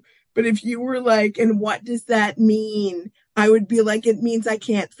you, but if you were like, and what does that mean? I would be like, it means I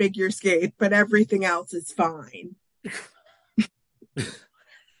can't figure skate, but everything else is fine.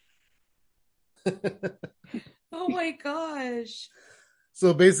 Oh my gosh.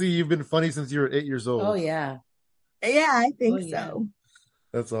 So basically you've been funny since you were 8 years old. Oh yeah. Yeah, I think so.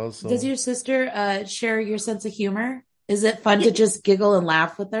 That's awesome. Does your sister share your sense of humor? Is it fun to just giggle and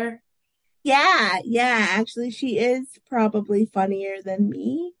laugh with her? Yeah. Actually, she is probably funnier than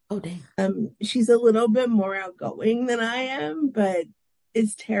me. Oh, dang. She's a little bit more outgoing than I am, but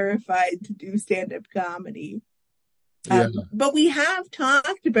is terrified to do stand-up comedy. But we have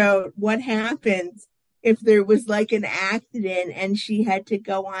talked about what happens if there was like an accident and she had to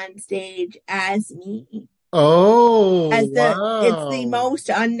go on stage as me. Oh, wow. It's the most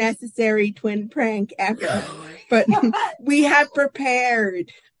unnecessary twin prank ever, but we have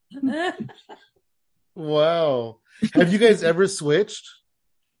prepared. Wow. Have you guys ever switched?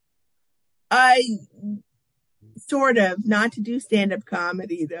 Sort of, not to do stand-up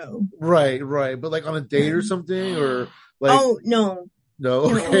comedy though. Right. But like on a date or something, or like? Oh, no.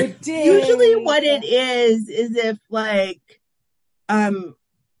 Okay. Usually what it is if like,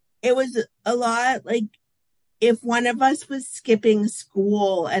 it was a lot like if one of us was skipping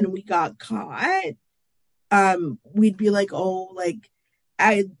school and we got caught, we'd be like, oh, like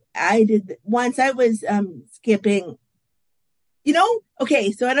I did once I was, skipping,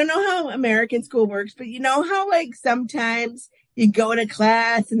 okay, so I don't know how American school works, but you know how like sometimes you go to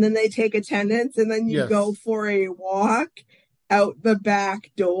class and then they take attendance and then you go for a walk out the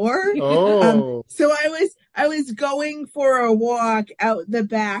back door. Oh. So I was going for a walk out the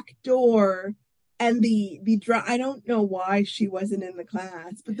back door, and I don't know why she wasn't in the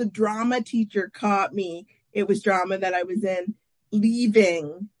class, but the drama teacher caught me. It was drama that I was in,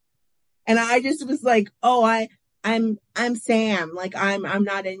 leaving. And I just was like, oh, I'm Sam. Like I'm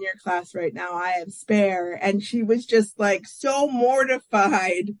not in your class right now. I have spare. And she was just like so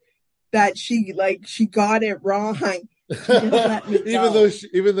mortified that she got it wrong. She just let me go.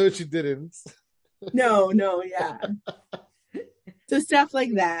 Even though she didn't. No, yeah. So stuff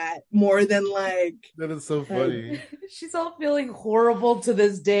like that, more than like, That is so funny. She's all feeling horrible to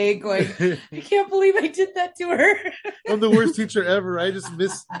this day, going, I can't believe I did that to her. I'm the worst teacher ever. I just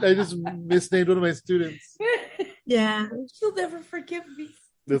misnamed one of my students. yeah. She'll never forgive me.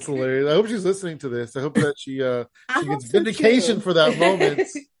 That's hilarious. I hope she's listening to this. I hope that she gets so vindication too. for that moment.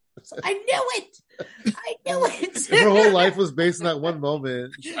 I knew it. Her whole life was based on that one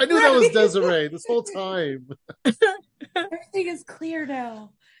moment. I knew that was Desiree this whole time. Everything is clear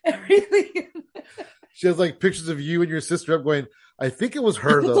now. Everything. She has like pictures of you and your sister up going, I think it was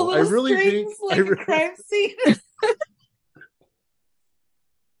her though. I really think like a crime scene.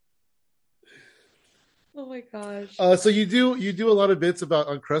 Oh my gosh. So you do a lot of bits about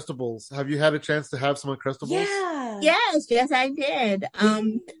Uncrustables. Have you had a chance to have some Uncrustables? Yeah. Yes, I did.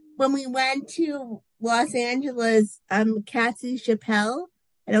 When we went to Los Angeles, Cassie Chappelle,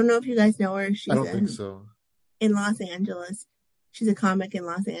 I don't know if you guys know her. I don't think so. In Los Angeles. She's a comic in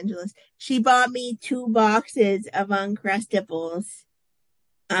Los Angeles. She bought me 2 boxes of Uncrustables.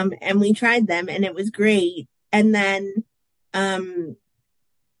 And we tried them and it was great. And then, I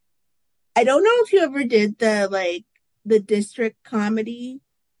don't know if you ever did the district comedy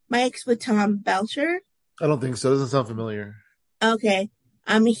mics with Tom Belcher. I don't think so. It doesn't sound familiar. Okay.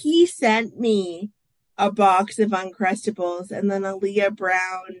 He sent me a box of Uncrustables, and then Aaliyah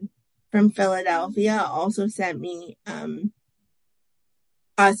Brown from Philadelphia also sent me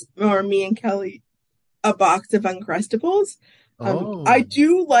me and Kelly a box of Uncrustables. I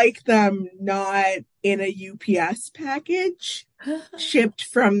do like them not in a UPS package shipped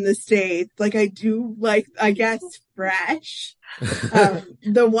from the States. Like I do like, I guess, fresh.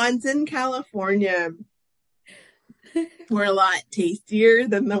 The ones in California were a lot tastier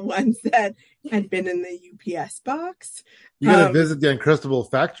than the ones that had been in the UPS box. You gotta visit the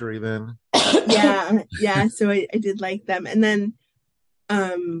Uncrustable factory then. Yeah. So I did like them. And then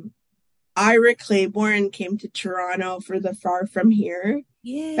Ira Claiborne came to Toronto for the Far From Here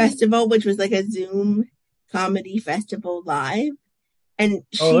festival, which was like a Zoom comedy festival live. And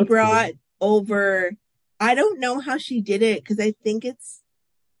she brought over, I don't know how she did it because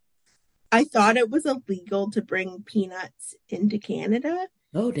I thought it was illegal to bring peanuts into Canada.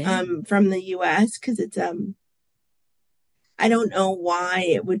 Oh, damn. From the US because it's, I don't know why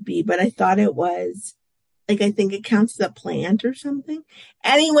it would be, but I thought it was. Like, I think it counts as a plant or something.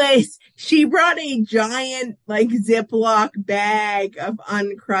 Anyways, she brought a giant, like, Ziploc bag of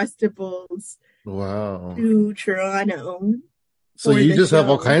Uncrustables to Toronto. So you just have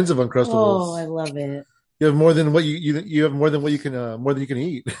all kinds of Uncrustables. Oh, I love it. You have more than what you have more than what you can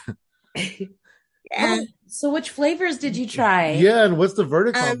eat. Yeah. So which flavors did you try? Yeah, and what's the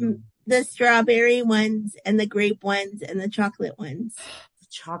verdict on them? The strawberry ones and the grape ones and the chocolate ones.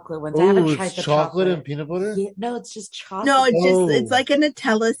 Chocolate ones. I haven't tried the chocolate and peanut butter. Yeah, no, it's just chocolate. No, it's like a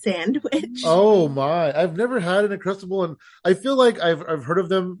Nutella sandwich. Oh my! I've never had an Uncrustable, and I feel like I've heard of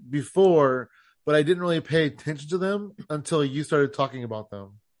them before, but I didn't really pay attention to them until you started talking about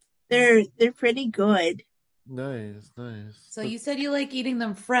them. They're pretty good. Nice. So you said you like eating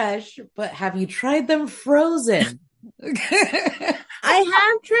them fresh, but have you tried them frozen? I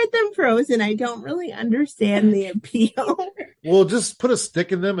have tried them frozen. I don't really understand the appeal. Well, just put a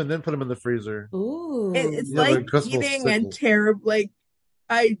stick in them and then put them in the freezer. Ooh, it's like eating a terrible, like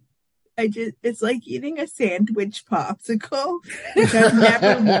it's like eating a sandwich popsicle, which I've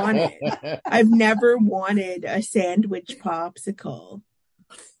never wanted. I've never wanted a sandwich popsicle.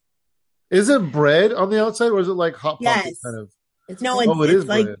 Is it bread on the outside, or is it like hot pocket kind of? It's like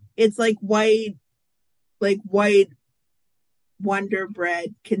bread. It's like white Wonder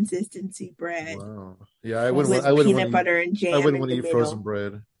Bread consistency bread. Wow. Yeah, I wouldn't peanut butter and jam. I wouldn't want to eat frozen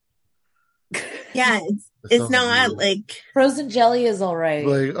bread. Yeah, it's not like frozen jelly is all right.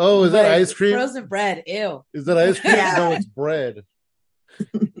 Like, oh, is that ice cream? Frozen bread, ew. Is that ice cream? No, it's bread.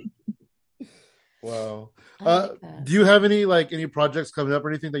 Wow. Do you have any projects coming up or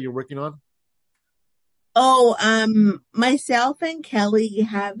anything that you're working on? Oh, myself and Kelly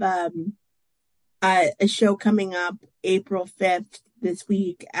have a show coming up April 5th this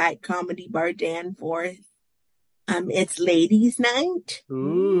week at Comedy Bar Danforth. It's ladies' night.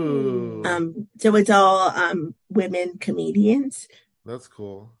 Ooh. So it's all women comedians. That's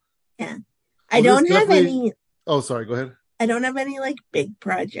cool. Yeah. I don't have any. Oh, sorry. Go ahead. I don't have any like big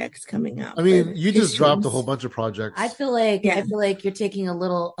projects coming up. I mean, you just dropped a whole bunch of projects. I feel like you're taking a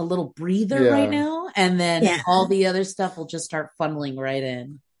little breather right now, and then all the other stuff will just start funneling right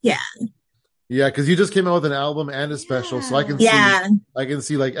in. Yeah. Yeah, because you just came out with an album and a special, so Yeah. I can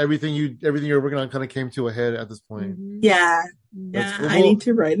see like everything you're working on kind of came to a head at this point. Yeah. That's Yeah. cool. I need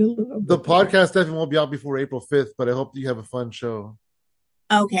to write a little The bit more. podcast definitely won't be out before April 5th, but I hope you have a fun show.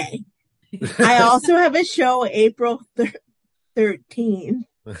 Okay. I also have a show April 13th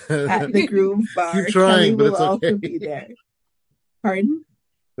at the Groove Bar. Keep trying, Kelly but will it's okay. also be there. Pardon?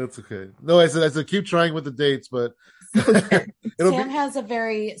 That's okay. No, I said keep trying with the dates, but Sam has a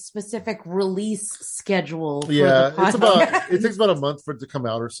very specific release schedule. For yeah, the it takes about a month for it to come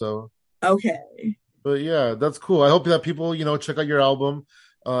out or so. Okay. But yeah, that's cool. I hope that people, check out your album,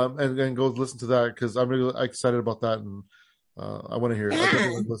 and go listen to that because I'm really excited about that, and I want to hear it. Yeah. I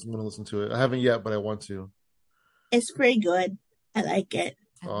definitely want to listen to it. I haven't yet, but I want to. It's pretty good. I like it.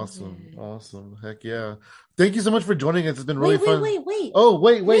 Awesome. Heck yeah. Thank you so much for joining us. It's been really fun. Wait. Oh,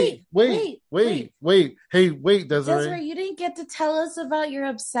 wait. Hey, wait, Desiree, you didn't get to tell us about your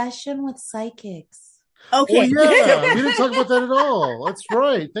obsession with psychics. Okay. Oh, yeah. We didn't talk about that at all. That's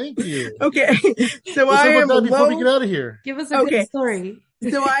right. Thank you. Okay. So Let's I talk am about that before we get out of here. Give us a good story.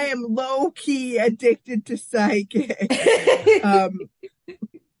 So I am low-key addicted to psychics.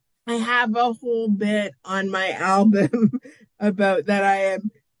 I have a whole bit on my album about that I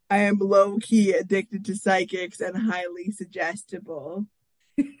am low-key addicted to psychics and highly suggestible.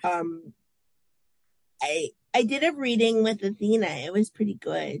 I did a reading with Athena. It was pretty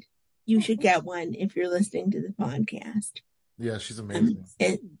good. You should get one if you're listening to the podcast. Yeah, she's amazing.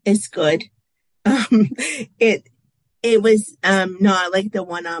 It's good. It was not like the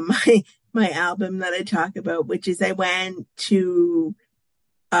one on my album that I talk about, which is I went to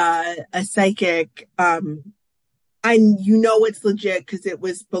a psychic, and it's legit because it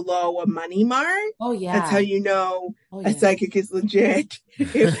was below a money mark. Oh yeah, that's how you know a psychic is legit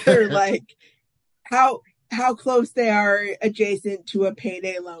if they're like how close they are adjacent to a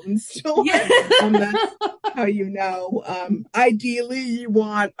payday loan store. Yeah. That's how you know. Ideally, you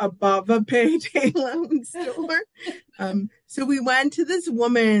want above a payday loan store. So we went to this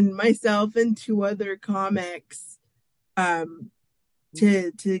woman, myself and two other comics, to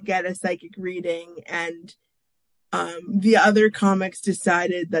get a psychic reading, and the other comics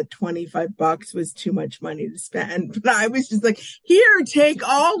decided that $25 was too much money to spend. But I was just like, here, take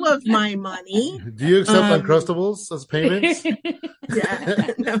all of my money. Do you accept Uncrustables as payments?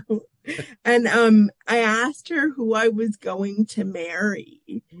 Yeah, no. And I asked her who I was going to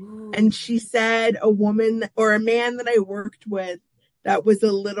marry. And she said a woman or a man that I worked with that was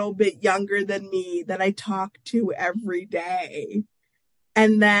a little bit younger than me that I talked to every day.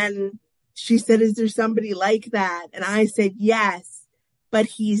 And then she said, is there somebody like that? And I said, yes, but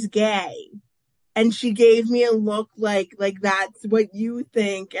he's gay. And she gave me a look like that's what you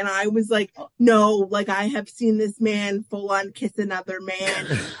think. And I was like, no, like I have seen this man full on kiss another man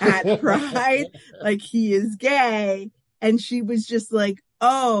at Pride. Like he is gay. And she was just like,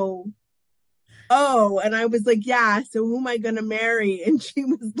 oh. And I was like, yeah, so who am I going to marry? And she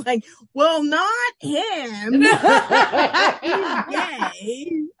was like, well, not him. He's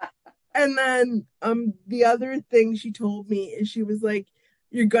gay. And then the other thing she told me is she was like,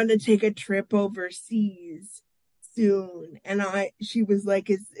 you're going to take a trip overseas soon. And she was like,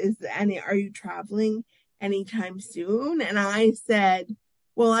 are you traveling anytime soon? And I said,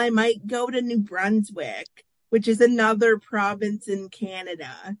 well, I might go to New Brunswick, which is another province in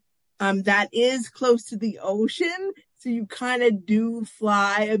Canada. That is close to the ocean. So you kind of do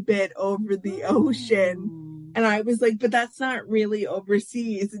fly a bit over the ocean. And I was like, but that's not really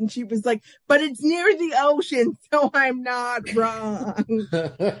overseas. And she was like, but it's near the ocean, so I'm not wrong.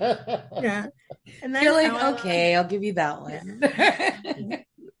 Yeah. And then you're like, okay, I'll give you that one. Yeah.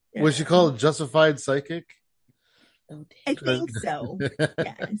 Was she called Justified Psychic? I think so.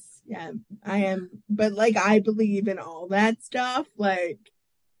 Yes. Yeah. I am. But like, I believe in all that stuff. Like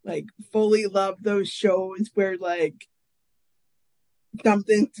fully love those shows where like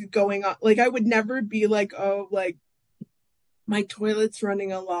something's going on. Like I would never be like, oh, like my toilet's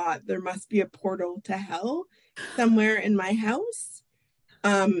running a lot. There must be a portal to hell somewhere in my house.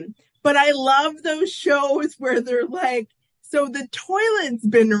 But I love those shows where they're like, so the toilet's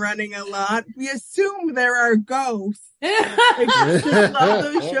been running a lot. We assume there are ghosts. Like, just love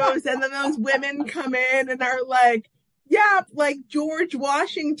those shows. And then those women come in and are like, yeah, like George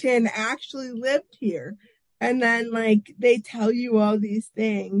Washington actually lived here. And then like they tell you all these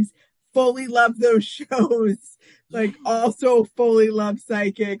things. Fully love those shows. Like also fully love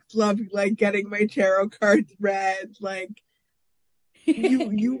psychics. Love like getting my tarot cards read. Like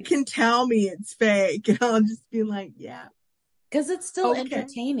you can tell me it's fake and I'll just be like, yeah. Because it's still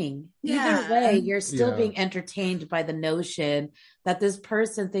entertaining. Either way, you're still being entertained by the notion that this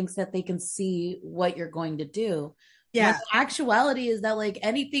person thinks that they can see what you're going to do. Yeah. When the actuality is that like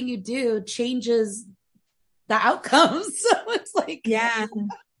anything you do changes the outcomes. So it's like, yeah,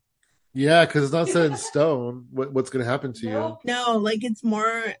 because it's not set in stone what's going to happen to you. No, like it's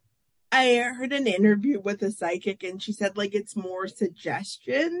more. I heard an interview with a psychic, and she said like it's more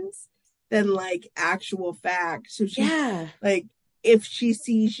suggestions than like actual facts. So she, like, if she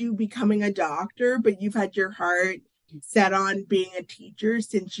sees you becoming a doctor, but you've had your heart set on being a teacher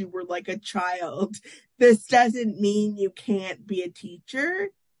since you were like a child, this doesn't mean you can't be a teacher.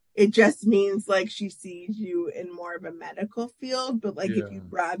 It just means like she sees you in more of a medical field, but like if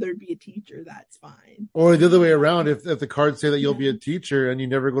you'd rather be a teacher, that's fine. Or the other way around, if the cards say that you'll be a teacher and you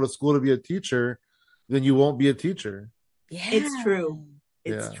never go to school to be a teacher, then you won't be a teacher. Yeah, it's true.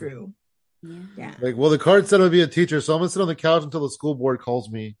 It's true. Yeah. Like, well, the card said I'll be a teacher, so I'm gonna sit on the couch until the school board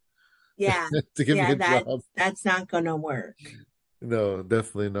calls me. Yeah. To give me a job. That's not gonna work. No,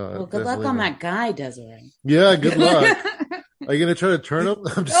 definitely not. Well, good luck on that guy, Desiree. Yeah, good luck. Are you gonna try to turn him?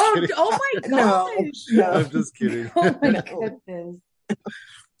 I'm just kidding. Oh my gosh. No. I'm just kidding. Oh my goodness.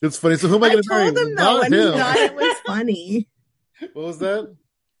 It's funny. So who am I gonna marry? I told him though, and he thought it was funny. What was that?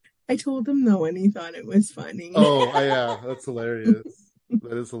 I told him though, and he thought it was funny. Oh, yeah, that's hilarious.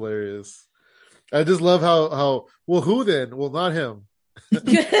 That is hilarious. I just love how well, who then? Well, not him.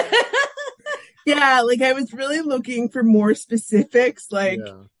 Yeah, like I was really looking for more specifics. Like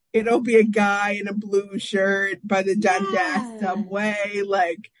it'll be a guy in a blue shirt by the Dundas subway,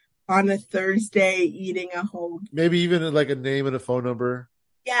 like on a Thursday eating a whole. Maybe even like a name and a phone number.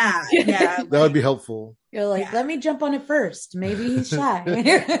 Yeah. That would be helpful. You're like, let me jump on it first. Maybe he's shy.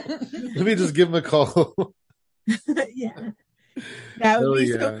 Let me just give him a call. Yeah. That would be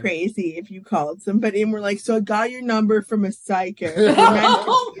so crazy if you called somebody and were like, so I got your number from a psychic. We're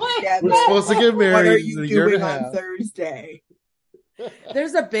supposed to get married. What are you doing on Thursday?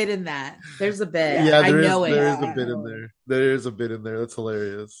 There's a bit in that. There's a bit. Yeah, I know there is a bit in there. There is a bit in there. That's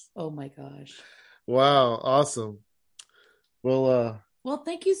hilarious. Oh my gosh. Wow. Awesome. Well,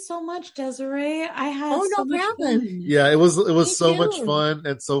 thank you so much, Desiree. I had no problem. Yeah, it was so much fun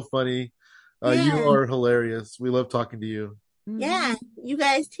and so funny. You are hilarious. We love talking to you. Yeah, you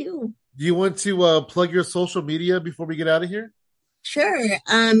guys too. Do you want to plug your social media before we get out of here? Sure.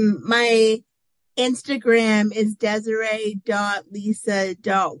 My Instagram is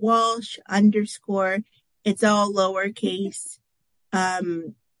desiree.lisa.walsh_. It's all lowercase.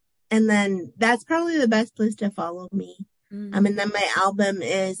 And then that's probably the best place to follow me. And then my album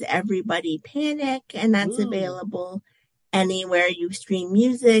is Everybody Panic, and that's available anywhere you stream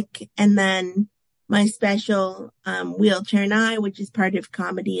music. And then my special, Wheelchair and I, which is part of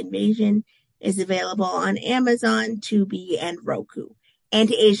Comedy Invasion, is available on Amazon, Tubi, and Roku, and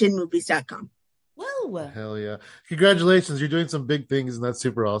AsianMovies.com. Whoa. Hell yeah. Congratulations. You're doing some big things, and that's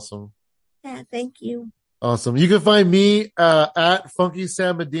super awesome. Yeah, thank you. Awesome. You can find me at Funky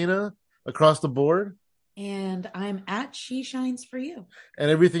Sam Medina across the board. And I'm at She Shines For You.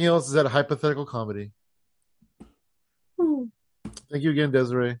 And everything else is at Hypothetical Comedy. Thank you again,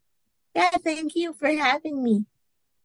 Desiree. Yeah, thank you for having me.